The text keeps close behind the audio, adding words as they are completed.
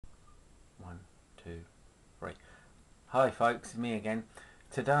2, 3. Hi folks, it's me again.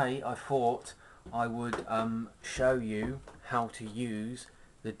 Today I thought I would show you how to use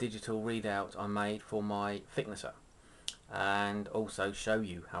the digital readout I made for my thickneser, and also show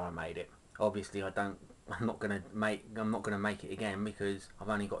you how I made it. Obviously I'm not gonna make it again because I've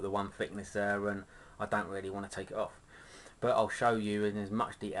only got the one thickneser and I don't really want to take it off. But I'll show you in as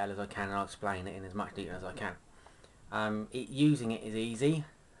much detail as I can, and I'll explain it in as much detail as I can. Using it is easy.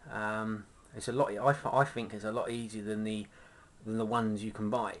 It's a lot. I think it's a lot easier than the ones you can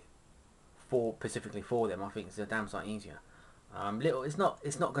buy specifically for them. I think it's a damn sight easier. It's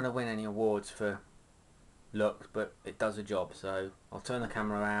not going to win any awards for looks, but it does a job. So I'll turn the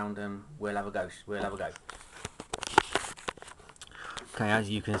camera around and we'll have a go. Okay, as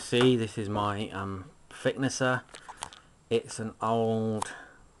you can see, this is my thickneser. It's an old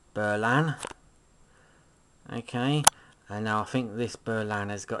Berlan. Okay, and now I think this Berlan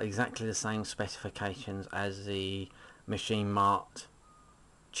has got exactly the same specifications as the Machine Mart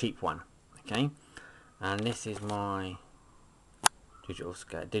cheap one. Okay, and this is my digital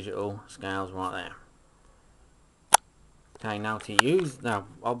scales right there. Okay, now to use,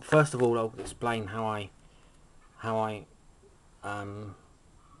 first of all I'll explain how I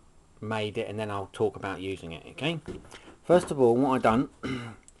made it, and then I'll talk about using it. Okay, first of all, what I've done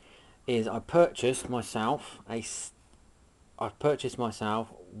is I purchased myself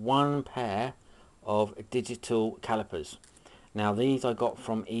one pair of digital calipers. Now these I got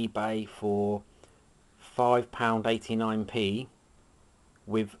from eBay for £5.89p,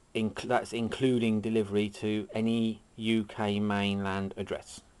 that's including delivery to any UK mainland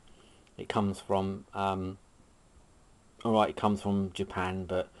address. It comes from it comes from Japan,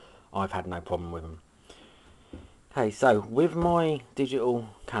 but I've had no problem with them. Okay, so with my digital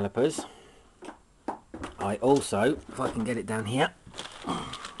calipers, I also, if I can get it down here,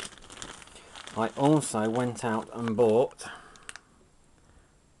 I also went out and bought,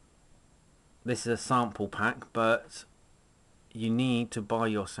 this is a sample pack, but you need to buy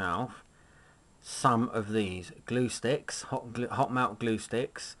yourself some of these glue sticks, hot melt glue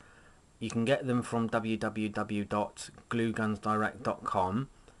sticks. You can get them from www.gluegunsdirect.com,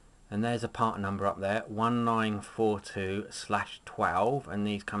 and there's a part number up there, 1942/12, and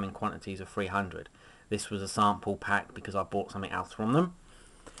these come in quantities of 300. This was a sample pack because I bought something else from them.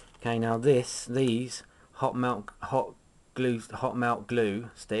 Okay, now these hot melt glue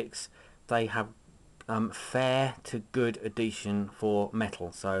sticks, they have fair to good adhesion for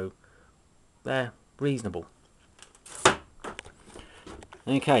metal, so they're reasonable.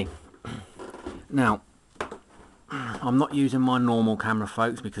 Okay, now I'm not using my normal camera,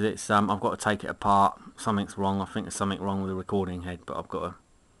 folks, because it's I've got to take it apart. Something's wrong. I think there's something wrong with the recording head, but I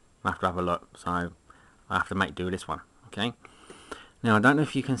have to have a look, so I have to make do with this one. Okay, now I don't know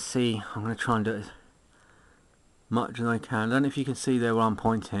if you can see, I'm going to try and do it as much as I can. I don't know if you can see there where I'm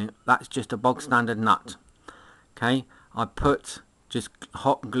pointing. That's just a bog standard nut. Okay, I just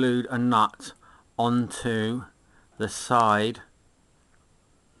hot glued a nut onto the side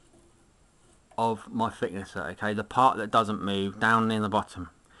of my thickneser. Okay, the part that doesn't move down near the bottom.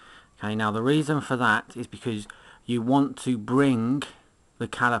 Okay, now the reason for that is because you want to bring the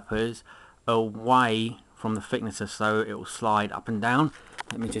calipers away from the thickneser so it will slide up and down.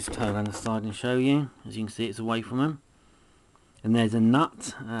 Let me just turn around the side and show you. As you can see, it's away from them. And there's a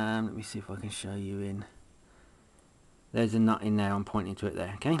nut. Let me see if I can show you in. There's a nut in there. I'm pointing to it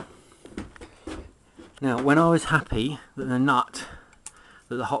there. Okay. Now, when I was happy that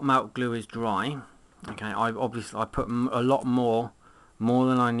the hot melt glue is dry, okay, I put a lot more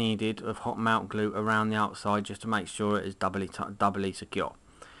than I needed of hot melt glue around the outside just to make sure it is doubly secure.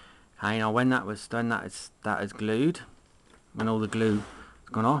 Okay, now when that is glued, when all the glue has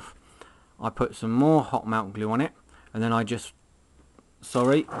gone off, I put some more hot melt glue on it, and then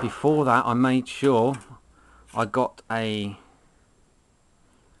before that I made sure I got a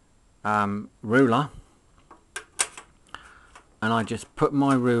ruler, and I just put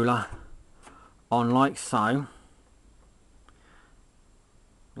my ruler on like so,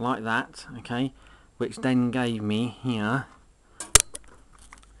 like that, okay, which then gave me here,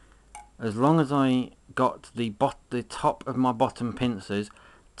 as long as I got the top of my bottom pincers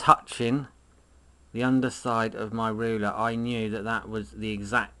touching the underside of my ruler, I knew that that was the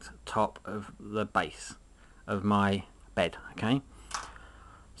exact top of the base of my bed. Okay,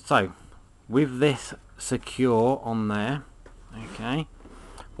 so with this secure on there, okay,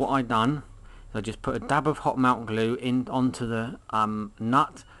 what I done is I just put a dab of hot melt glue onto the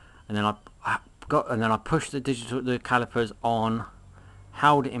nut, and then I pushed the calipers on,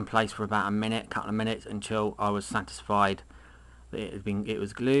 held it in place for about a couple of minutes until I was satisfied that it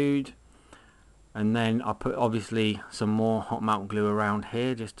was glued. and then I put obviously some more hot melt glue around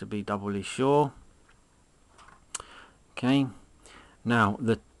here just to be doubly sure. Okay, now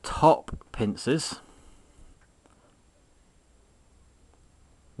the top pincers,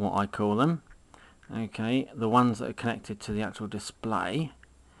 what I call them, okay, the ones that are connected to the actual display,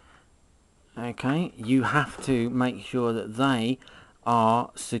 okay, you have to make sure that they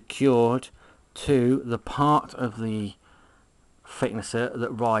are secured to the part of the thicknesser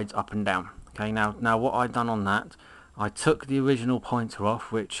that rides up and down. Okay, now what I've done on that, I took the original pointer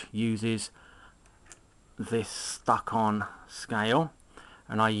off, which uses this stuck on scale,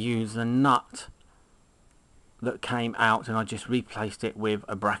 and I used the nut that came out and I just replaced it with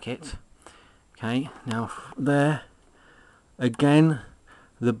a bracket. Okay, now there again,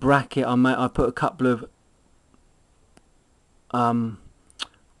 the bracket I put a couple of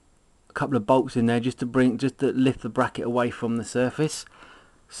bolts in there just to lift the bracket away from the surface,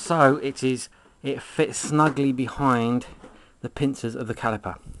 so it fits snugly behind the pincers of the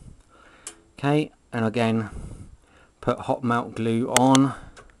caliper. Okay, and again put hot melt glue on,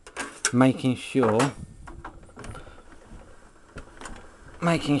 making sure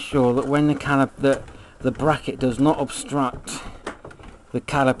that when the bracket does not obstruct the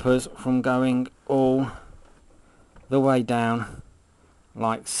calipers from going all the way down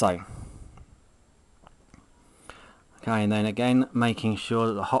like so. Okay, and then again making sure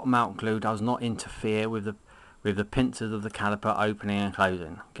that the hot melt glue does not interfere with the pincers of the caliper opening and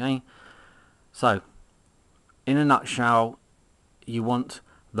closing. Okay, so in a nutshell, you want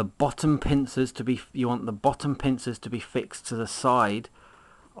the bottom pincers to be fixed to the side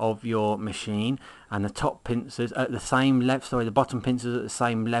of your machine, and the top pincers at the same level. The bottom pincers at the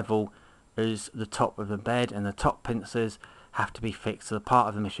same level as the top of the bed, and the top pincers have to be fixed to the part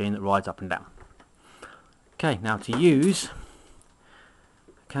of the machine that rides up and down. Okay, now to use,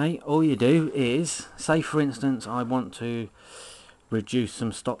 okay, all you do is, say for instance I want to reduce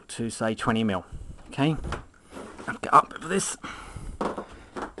some stock to say 20mm. Okay, I'll get up for this.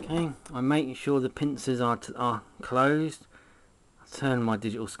 Okay, I'm making sure the pincers are closed. Turn my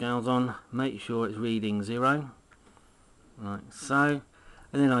digital scales on, make sure it's reading 0, like so,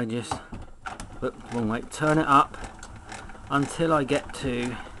 and then I just, wrong way, turn it up until I get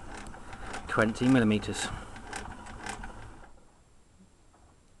to 20mm.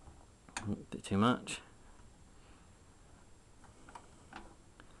 A bit too much.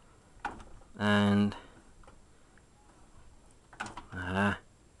 And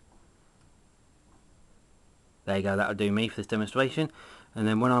there you go, that'll do me for this demonstration. And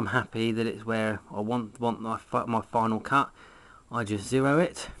then when I'm happy that it's where I want my final cut, I just 0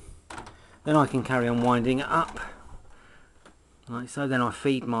 it. Then I can carry on winding it up like so. Then I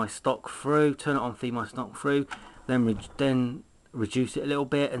feed my stock through, turn it on, feed my stock through, then reduce it a little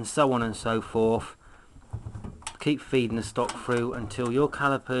bit, and so on and so forth. Keep feeding the stock through until your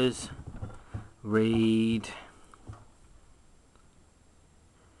calipers read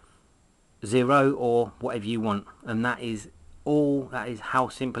 0 or whatever you want, and that is all. That is how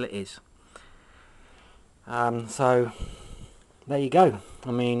simple it is. So there you go.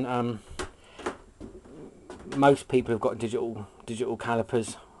 I mean, most people have got digital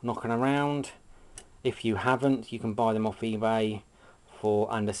calipers knocking around. If you haven't, you can buy them off eBay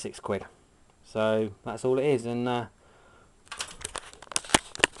for under £6. So that's all it is. And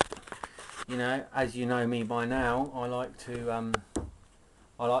you know, as you know me by now, I like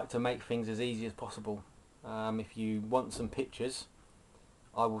to make things as easy as possible. If you want some pictures,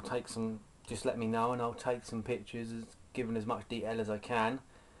 I will take some. Just let me know, and I'll take some pictures, given as much detail as I can.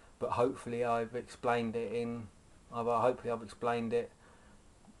 But hopefully, I've explained it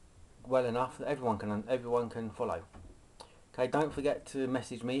well enough that everyone can follow. Okay, don't forget to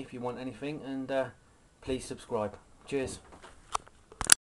message me if you want anything, and please subscribe. Cheers.